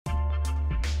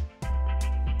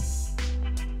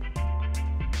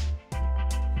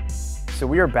So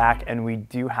we are back and we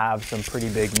do have some pretty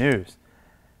big news.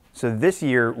 So this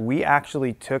year we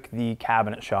actually took the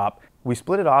cabinet shop, we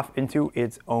split it off into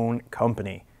its own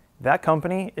company. That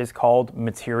company is called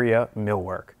Materia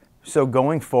Millwork. So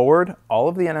going forward, all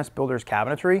of the NS Builders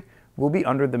cabinetry will be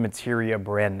under the Materia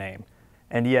brand name.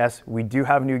 And yes, we do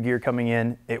have new gear coming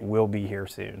in. It will be here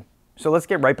soon. So let's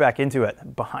get right back into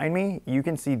it. Behind me, you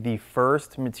can see the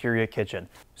first Materia kitchen.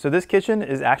 So this kitchen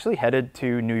is actually headed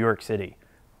to New York City.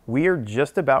 We are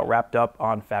just about wrapped up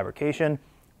on fabrication.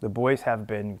 The boys have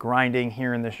been grinding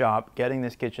here in the shop, getting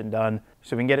this kitchen done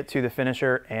so we can get it to the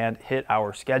finisher and hit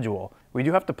our schedule. We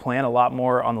do have to plan a lot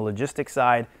more on the logistics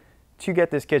side to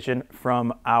get this kitchen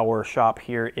from our shop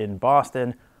here in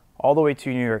Boston all the way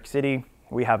to New York City.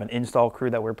 We have an install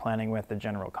crew that we're planning with, the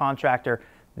general contractor,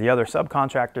 the other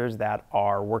subcontractors that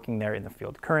are working there in the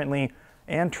field currently,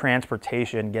 and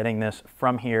transportation getting this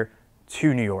from here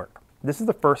to New York. This is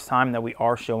the first time that we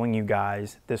are showing you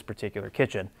guys this particular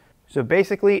kitchen. So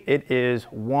basically it is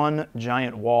one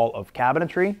giant wall of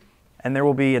cabinetry, and there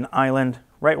will be an island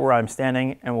right where I'm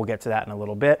standing, and we'll get to that in a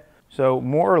little bit. So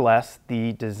more or less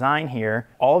the design here,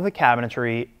 all of the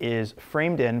cabinetry is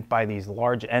framed in by these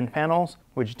large end panels,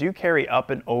 which do carry up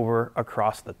and over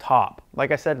across the top. Like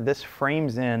I said, this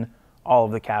frames in all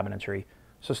of the cabinetry.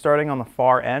 So starting on the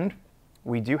far end,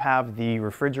 we do have the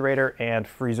refrigerator and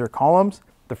freezer columns.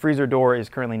 The freezer door is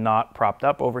currently not propped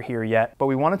up over here yet, but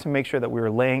we wanted to make sure that we were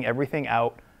laying everything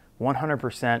out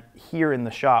 100% here in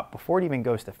the shop before it even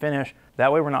goes to finish.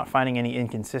 That way we're not finding any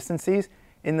inconsistencies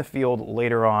in the field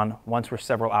later on once we're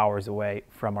several hours away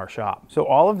from our shop. So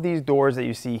all of these doors that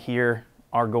you see here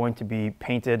are going to be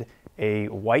painted a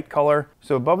white color.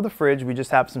 So above the fridge, we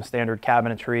just have some standard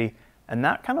cabinetry, and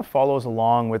that kind of follows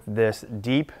along with this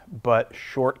deep but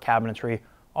short cabinetry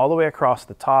all the way across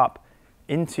the top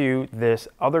into this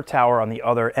other tower on the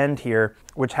other end here,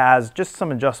 which has just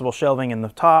some adjustable shelving in the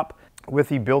top with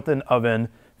the built-in oven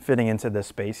fitting into this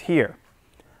space here.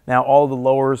 Now all the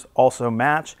lowers also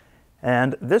match,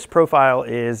 and this profile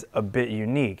is a bit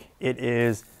unique. It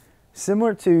is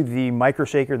similar to the micro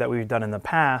shaker that we've done in the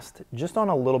past, just on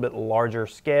a little bit larger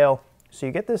scale. So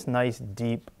you get this nice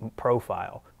deep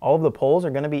profile. All of the poles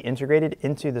are going to be integrated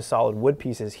into the solid wood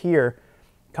pieces here,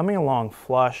 coming along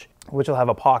flush, which will have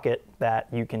a pocket that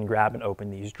you can grab and open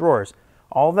these drawers.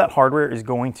 All of that hardware is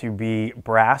going to be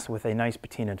brass with a nice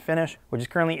patinaed finish, which is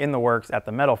currently in the works at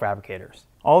the metal fabricators.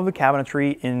 All of the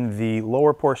cabinetry in the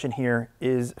lower portion here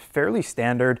is fairly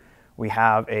standard. We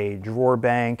have a drawer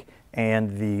bank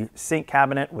and the sink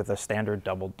cabinet with a standard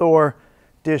double door,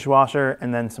 dishwasher,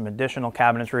 and then some additional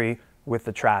cabinetry with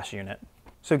the trash unit.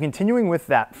 So continuing with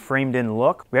that framed in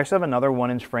look, we actually have another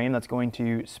 1-inch frame that's going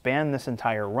to span this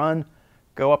entire run,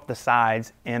 go up the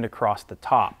sides and across the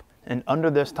top. And under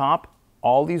this top,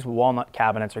 all these walnut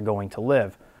cabinets are going to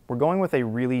live. We're going with a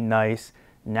really nice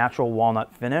natural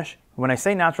walnut finish. When I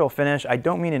say natural finish, I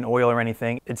don't mean an oil or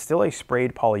anything. It's still a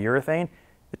sprayed polyurethane.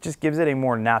 It just gives it a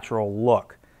more natural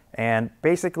look. And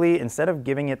basically, instead of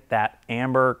giving it that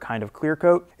amber kind of clear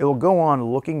coat, it will go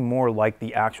on looking more like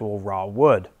the actual raw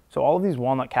wood. So all of these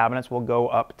walnut cabinets will go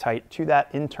up tight to that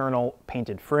internal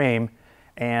painted frame.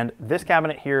 And this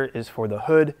cabinet here is for the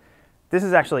hood. This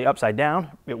is actually upside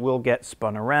down. It will get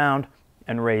spun around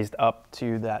and raised up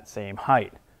to that same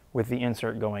height with the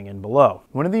insert going in below.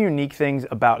 One of the unique things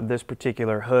about this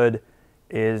particular hood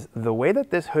is the way that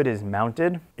this hood is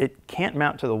mounted. It can't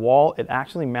mount to the wall, it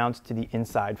actually mounts to the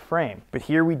inside frame. But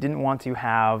here we didn't want to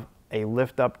have a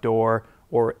lift up door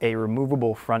or a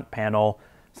removable front panel,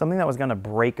 something that was gonna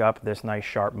break up this nice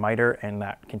sharp miter and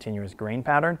that continuous grain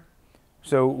pattern.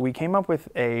 So we came up with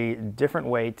a different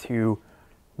way to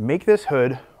make this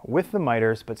hood with the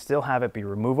miters but still have it be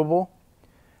removable.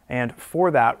 And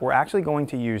for that, we're actually going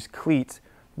to use cleats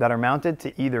that are mounted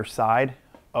to either side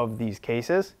of these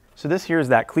cases. So this here is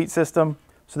that cleat system.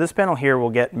 So this panel here will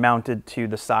get mounted to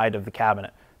the side of the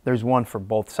cabinet. There's one for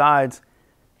both sides.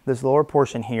 This lower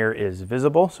portion here is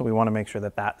visible, so we want to make sure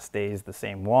that that stays the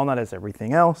same walnut as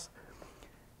everything else.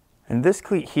 And this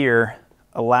cleat here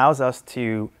allows us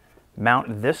to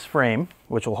mount this frame,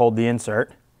 which will hold the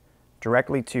insert,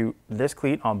 directly to this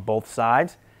cleat on both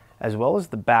sides, as well as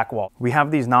the back wall. We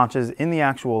have these notches in the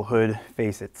actual hood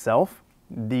face itself.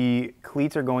 The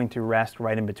cleats are going to rest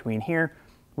right in between here,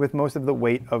 with most of the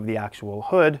weight of the actual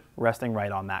hood resting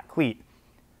right on that cleat.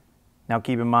 Now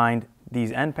keep in mind,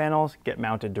 these end panels get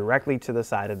mounted directly to the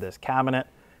side of this cabinet.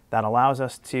 That allows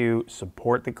us to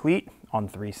support the cleat on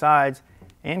 3 sides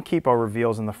and keep our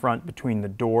reveals in the front between the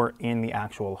door and the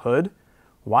actual hood,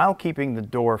 while keeping the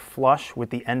door flush with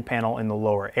the end panel in the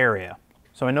lower area.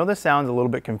 So I know this sounds a little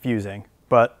bit confusing,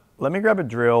 but let me grab a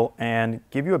drill and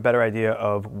give you a better idea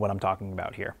of what I'm talking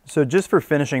about here. So just for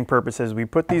finishing purposes, we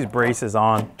put these braces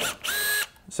on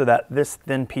so that this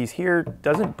thin piece here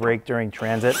doesn't break during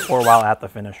transit or while at the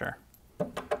finisher.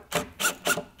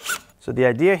 So the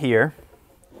idea here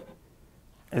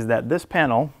is that this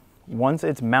panel, once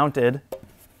it's mounted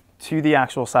to the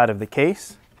actual side of the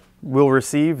case, will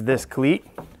receive this cleat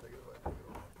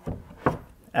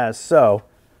as so.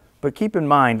 But keep in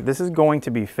mind, this is going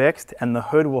to be fixed and the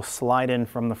hood will slide in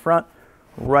from the front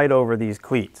right over these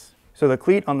cleats. So the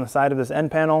cleat on the side of this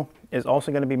end panel is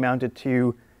also going to be mounted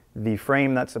to the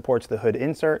frame that supports the hood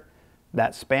insert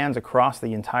that spans across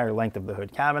the entire length of the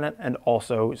hood cabinet and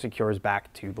also secures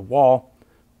back to the wall,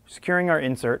 securing our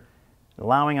insert,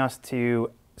 allowing us to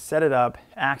set it up,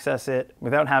 access it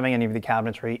without having any of the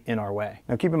cabinetry in our way.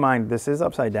 Now keep in mind, this is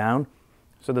upside down,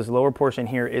 so this lower portion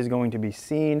here is going to be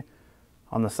seen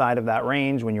on the side of that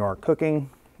range when you are cooking,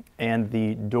 and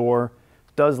the door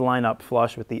does line up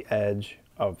flush with the edge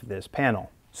of this panel.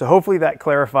 So hopefully that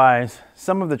clarifies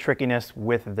some of the trickiness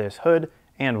with this hood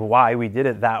and why we did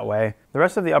it that way. The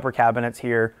rest of the upper cabinets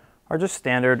here are just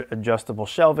standard adjustable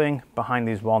shelving behind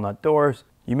these walnut doors.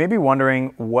 You may be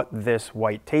wondering what this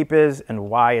white tape is and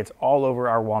why it's all over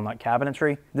our walnut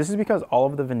cabinetry. This is because all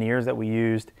of the veneers that we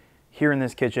used here in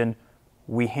this kitchen,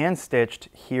 we hand stitched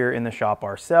here in the shop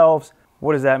ourselves.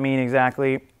 What does that mean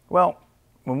exactly? Well,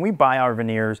 when we buy our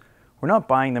veneers, we're not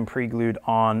buying them pre-glued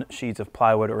on sheets of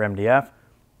plywood or MDF.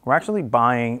 We're actually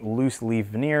buying loose leaf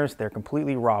veneers. They're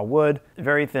completely raw wood,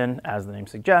 very thin as the name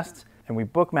suggests, and we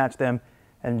book match them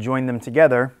and join them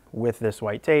together with this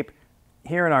white tape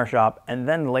here in our shop and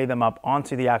then lay them up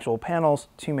onto the actual panels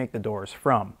to make the doors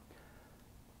from.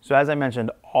 So as I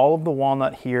mentioned, all of the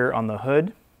walnut here on the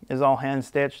hood is all hand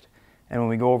stitched. And when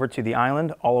we go over to the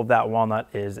island, all of that walnut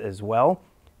is as well.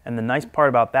 And the nice part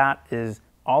about that is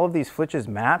all of these flitches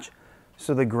match,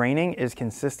 so the graining is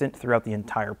consistent throughout the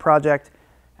entire project,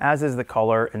 as is the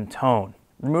color and tone.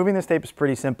 Removing this tape is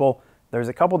pretty simple. There's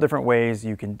a couple different ways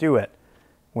you can do it.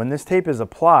 When this tape is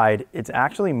applied, it's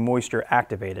actually moisture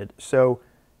activated. So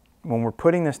when we're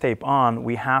putting this tape on,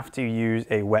 we have to use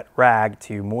a wet rag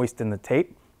to moisten the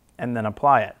tape and then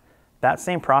apply it. That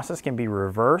same process can be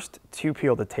reversed to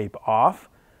peel the tape off,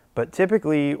 but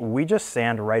typically we just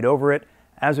sand right over it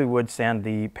as we would sand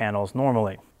the panels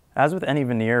normally. As with any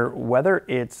veneer, whether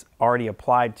it's already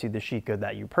applied to the sheet good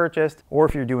that you purchased or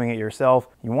if you're doing it yourself,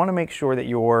 you want to make sure that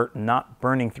you're not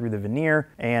burning through the veneer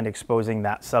and exposing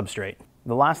that substrate.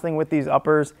 The last thing with these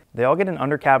uppers, they all get an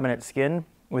under cabinet skin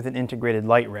with an integrated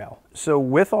light rail. So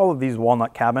with all of these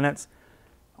walnut cabinets,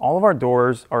 all of our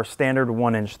doors are standard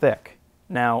 1-inch thick.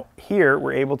 Now here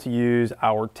we're able to use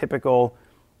our typical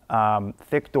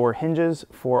thick door hinges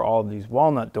for all of these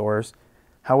walnut doors.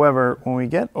 However, when we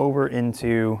get over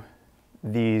into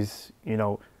these,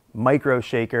 micro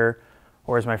shaker,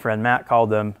 or as my friend Matt called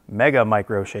them, mega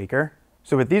micro shaker.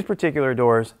 So with these particular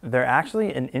doors, they're actually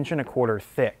 1.25 inches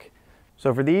thick.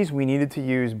 So for these, we needed to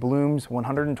use Bloom's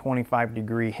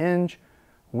 125-degree hinge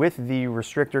with the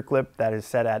restrictor clip that is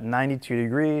set at 92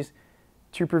 degrees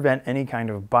to prevent any kind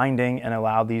of binding and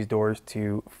allow these doors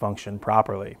to function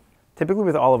properly. Typically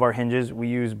with all of our hinges, we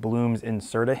use Bloom's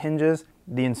Inserta hinges.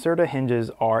 The Inserta hinges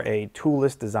are a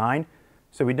toolless design,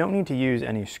 so we don't need to use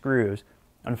any screws.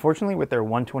 Unfortunately, with their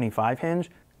 125 hinge,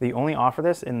 they only offer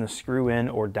this in the screw-in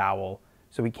or dowel,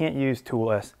 so we can't use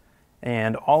toolless.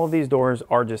 And all of these doors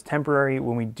are just temporary.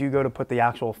 When we do go to put the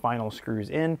actual final screws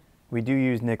in, we do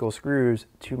use nickel screws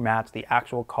to match the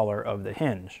actual color of the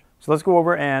hinge. So let's go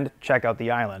over and check out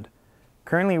the island.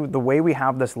 Currently, the way we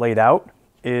have this laid out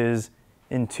is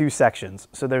in two sections.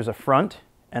 So there's a front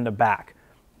and a back.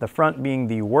 The front being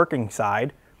the working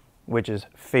side, which is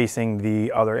facing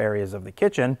the other areas of the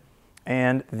kitchen,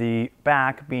 and the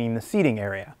back being the seating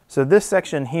area. So this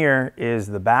section here is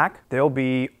the back. There'll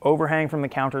be overhang from the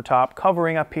countertop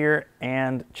covering up here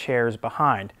and chairs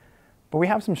behind. But we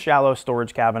have some shallow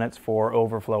storage cabinets for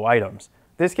overflow items.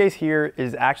 This case here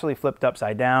is actually flipped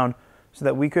upside down so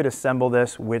that we could assemble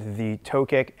this with the toe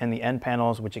kick and the end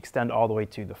panels, which extend all the way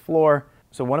to the floor.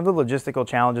 So one of the logistical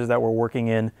challenges that we're working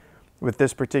in with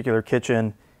this particular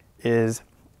kitchen is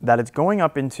that it's going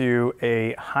up into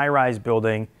a high-rise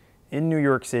building in New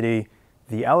York City.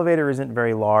 The elevator isn't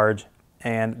very large,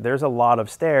 and there's a lot of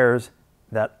stairs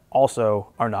that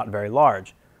also are not very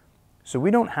large. So we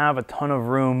don't have a ton of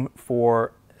room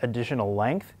for additional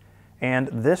length, and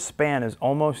this span is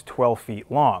almost 12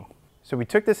 feet long. So we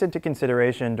took this into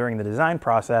consideration during the design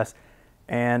process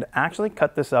and actually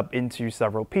cut this up into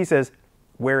several pieces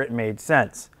where it made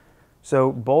sense.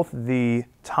 So both the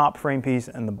top frame piece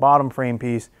and the bottom frame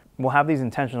piece will have these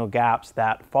intentional gaps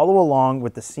that follow along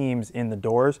with the seams in the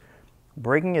doors,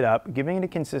 breaking it up, giving it a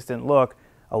consistent look,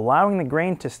 allowing the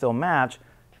grain to still match,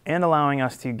 and allowing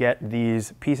us to get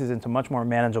these pieces into much more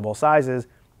manageable sizes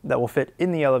that will fit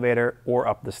in the elevator or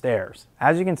up the stairs.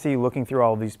 As you can see, looking through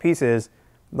all of these pieces,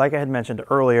 like I had mentioned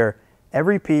earlier,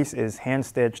 every piece is hand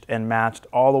stitched and matched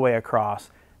all the way across.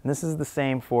 And this is the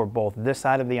same for both this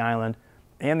side of the island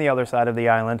and the other side of the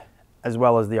island, as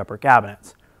well as the upper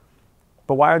cabinets.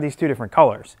 But why are these two different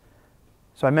colors?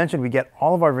 So I mentioned we get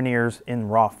all of our veneers in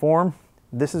raw form.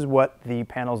 This is what the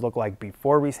panels look like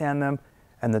before we sand them,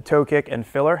 and the toe kick and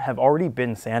filler have already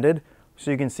been sanded, so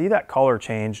you can see that color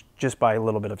change just by a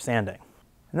little bit of sanding.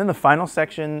 And then the final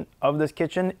section of this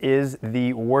kitchen is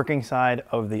the working side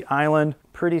of the island.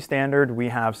 Pretty standard. We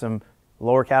have some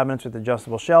lower cabinets with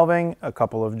adjustable shelving, a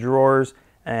couple of drawers,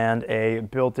 and a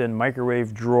built-in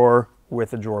microwave drawer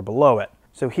with a drawer below it.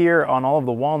 So here on all of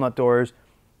the walnut doors,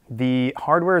 the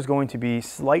hardware is going to be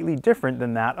slightly different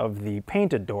than that of the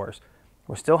painted doors.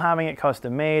 We're still having it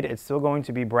custom made. It's still going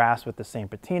to be brass with the same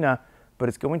patina, but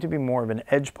it's going to be more of an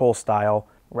edge pull style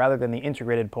rather than the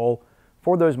integrated pull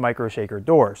for those micro shaker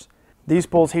doors. These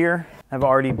pulls here have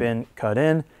already been cut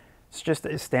in. It's just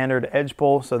a standard edge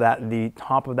pull so that the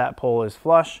top of that pull is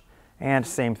flush, and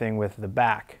same thing with the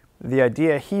back. The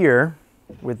idea here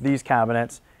with these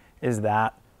cabinets is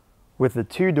that with the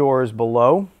two doors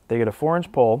below, they get a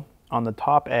 4-inch pull on the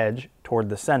top edge toward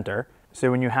the center. So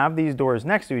when you have these doors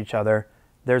next to each other,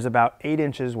 there's about 8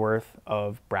 inches worth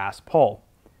of brass pull.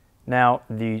 Now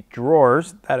the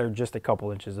drawers that are just a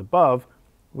couple inches above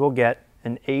will get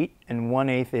an 8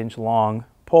 1/8 inch long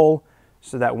pull,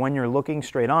 so that when you're looking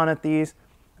straight on at these,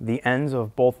 the ends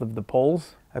of both of the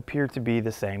pulls appear to be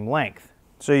the same length.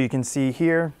 So you can see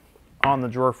here on the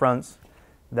drawer fronts,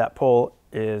 that pull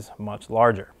is much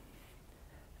larger.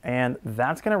 And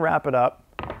that's going to wrap it up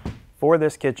for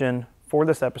this kitchen, for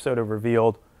this episode of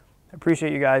Revealed. I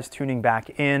appreciate you guys tuning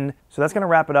back in. So that's going to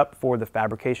wrap it up for the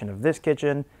fabrication of this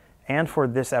kitchen and for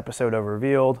this episode of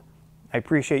Revealed. I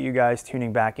appreciate you guys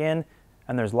tuning back in,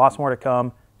 and there's lots more to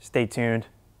come. Stay tuned.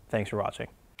 Thanks for watching.